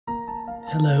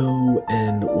Hello,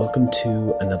 and welcome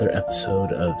to another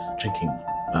episode of Drinking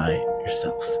by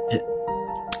Yourself.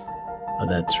 Oh,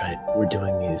 that's right. We're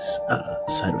doing these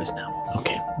sideways now.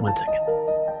 Okay, 1 second.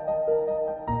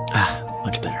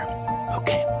 Much better.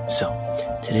 Okay, so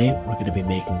today we're going to be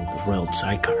making the Royal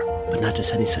Sidecar, but not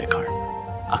just any sidecar,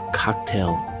 a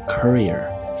cocktail courier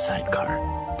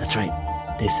sidecar. That's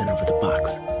right, they sent over the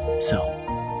box. So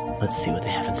let's see what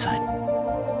they have inside.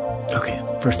 Okay,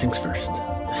 first things first,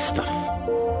 the stuff.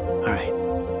 Alright,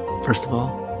 first of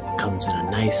all, it comes in a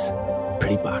nice,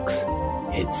 pretty box.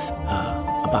 It's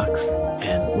a box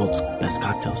and world's best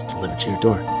cocktails delivered to your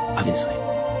door, obviously.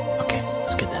 Okay,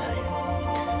 let's get that out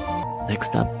of here.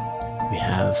 Next up, we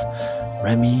have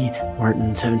Remy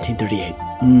Martin 1738.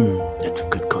 That's a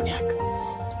good cognac.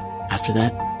 After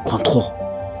that,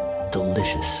 Cointreau.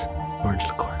 Delicious orange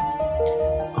liqueur.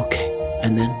 Okay,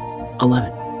 and then a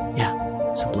lemon.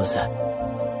 Yeah, simple as that.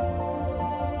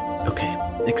 Okay,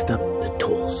 next up, the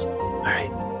tools.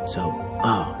 Alright, so,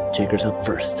 Jigger's up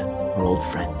first, our old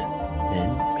friend. Then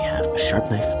we have a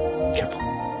sharp knife, careful.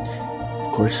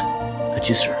 Of course, a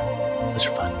juicer, those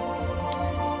are fun.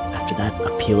 After that,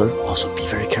 a peeler, also be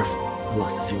very careful. I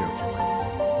lost a finger with it.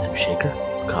 Then a shaker,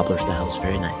 cobbler style is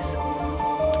very nice.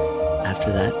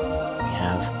 After that, we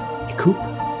have a coupe,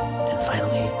 and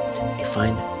finally, a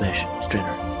fine mesh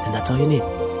strainer. And that's all you need.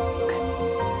 Okay.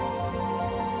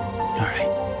 Alright.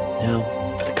 Now,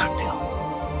 for the cocktail.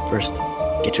 First,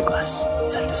 get your glass,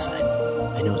 set it aside.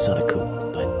 I know it's not a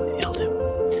coupe, but it'll do.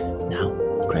 Now,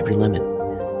 grab your lemon.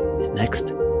 And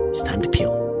next, it's time to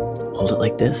peel. Hold it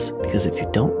like this, because if you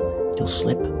don't, you'll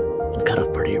slip and cut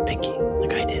off part of your pinky,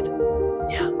 like I did.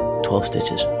 Yeah, 12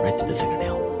 stitches right through the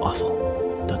fingernail.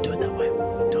 Awful. Don't do it that way.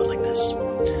 Do it like this.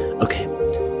 Okay,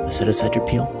 now set aside your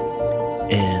peel,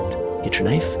 and get your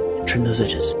knife and trim those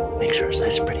edges. Make sure it's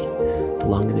nice and pretty. The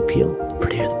longer the peel, the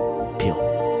prettier the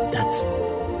peel. That's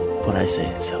what I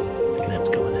say, so you're gonna have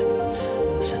to go with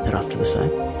it. Set that off to the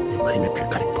side and clean up your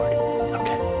cutting board.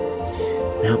 Okay.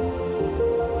 Now,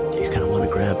 you're gonna want to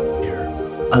grab your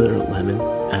other lemon,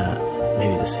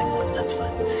 maybe the same one, that's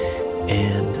fine.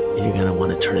 And you're gonna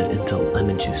want to turn it into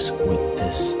lemon juice with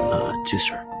this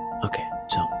juicer. Okay,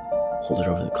 so hold it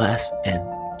over the glass and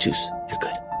juice. You're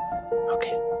good.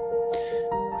 Okay.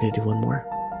 We're gonna do one more.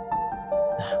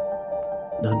 Nah,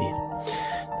 no need.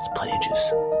 It's plenty of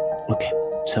juice. Okay,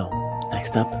 so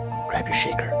next up, grab your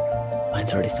shaker.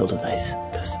 Mine's already filled with ice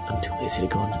because I'm too lazy to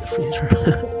go into the freezer.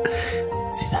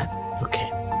 See that? Okay,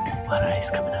 a lot of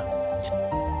ice coming out.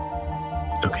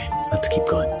 Okay, let's keep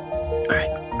going.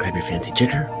 Alright, grab your fancy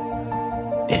jigger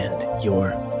and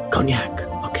your cognac.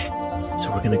 Okay,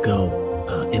 so we're gonna go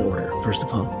in order. First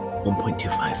of all,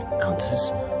 1.25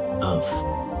 ounces of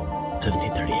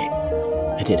 1738.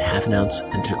 I did half an ounce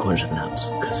and 3/4 of an ounce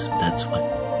because that's what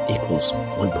equals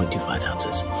 1.25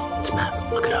 ounces. It's math,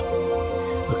 look it up.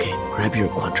 Okay, grab your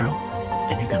Cointreau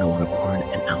and you're gonna want to pour in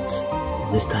an ounce.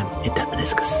 And this time, hit that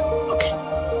meniscus. Okay,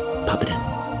 pop it in.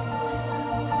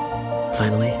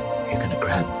 Finally, you're gonna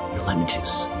grab your lemon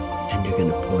juice and you're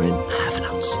gonna pour in half an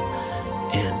ounce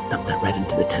and dump that right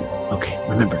into the tin. Okay,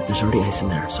 remember, there's already ice in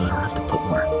there, so I don't have to put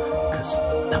more because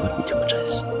that would be too much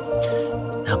ice.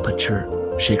 Now put your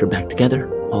shaker back together,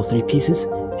 all three pieces,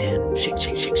 and shake,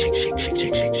 shake, shake, shake, shake, shake,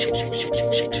 shake, shake, shake, shake, shake,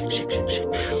 shake, shake, shake, shake, shake,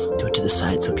 shake. Do it to the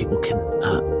side so people can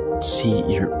see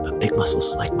your big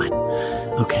muscles like mine.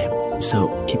 Okay,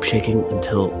 so keep shaking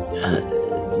until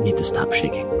you need to stop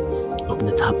shaking. Open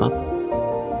the top up,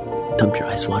 dump your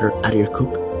ice water out of your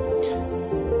coupe.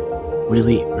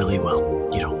 Really, really well.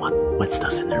 You don't want wet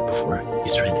stuff in there before you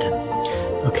strain it in.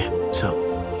 Okay, so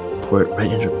pour it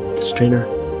right into the strainer,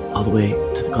 all the way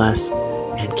to the glass,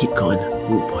 and keep going.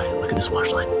 Ooh boy, look at this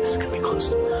wash line. This is gonna be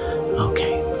close.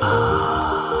 Okay,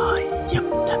 yep,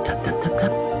 tap, tap, tap, tap,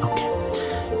 tap. Okay,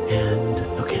 and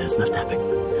okay, that's enough tapping.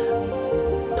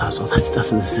 Toss all that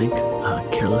stuff in the sink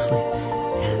carelessly,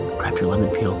 and grab your lemon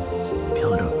peel it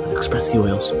over, express the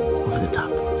oils over the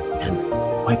top, and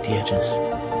wipe the edges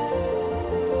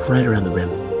right around the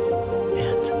rim,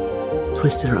 and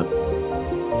twist it up,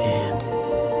 and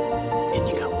in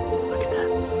you go. Look at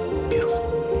that,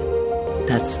 beautiful.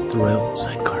 That's the Royal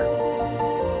Sidecar.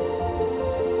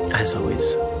 As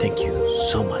always, thank you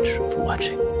so much for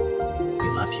watching. We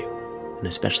love you, and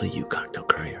especially you, Cocktail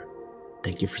Courier.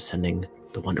 Thank you for sending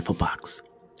the wonderful box.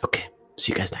 Okay,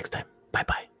 see you guys next time.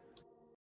 Bye-bye.